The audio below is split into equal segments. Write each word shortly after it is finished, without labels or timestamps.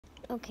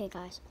Okay,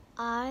 guys,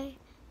 I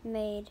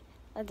made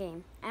a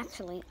game.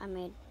 Actually, I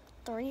made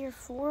 3 or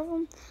 4 of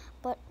them,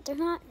 but they're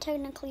not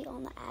technically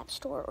on the App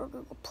Store or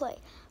Google Play.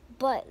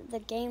 But the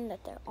game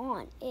that they're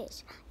on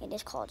is. It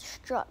is called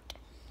Struct.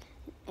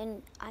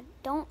 And I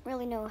don't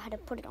really know how to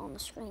put it on the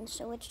screen,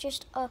 so it's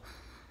just a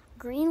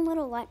green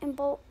little lightning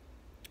bolt.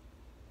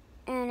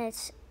 And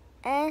it's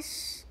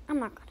I'm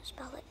not going to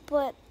spell it,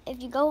 but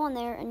if you go on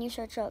there and you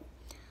search up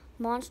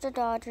Monster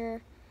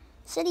Dodger,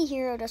 City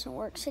Hero doesn't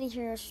work. City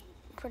Hero's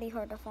pretty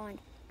hard to find.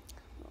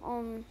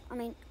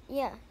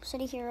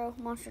 City Hero,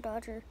 Monster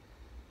Dodger,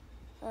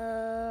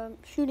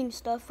 Shooting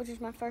Stuff, which is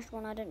my first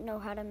one. I didn't know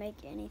how to make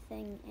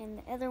anything. And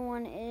the other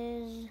one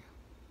is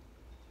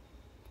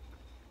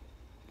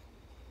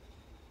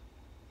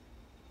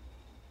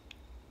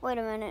wait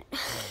a minute.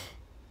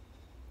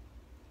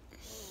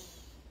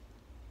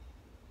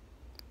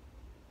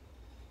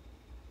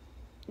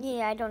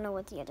 Yeah, I don't know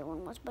what the other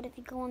one was, but if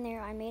you go on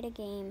there, I made a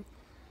game,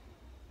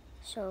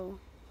 so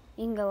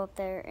you can go up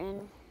there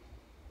and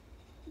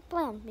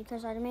play them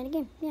because I made a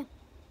game. Yeah.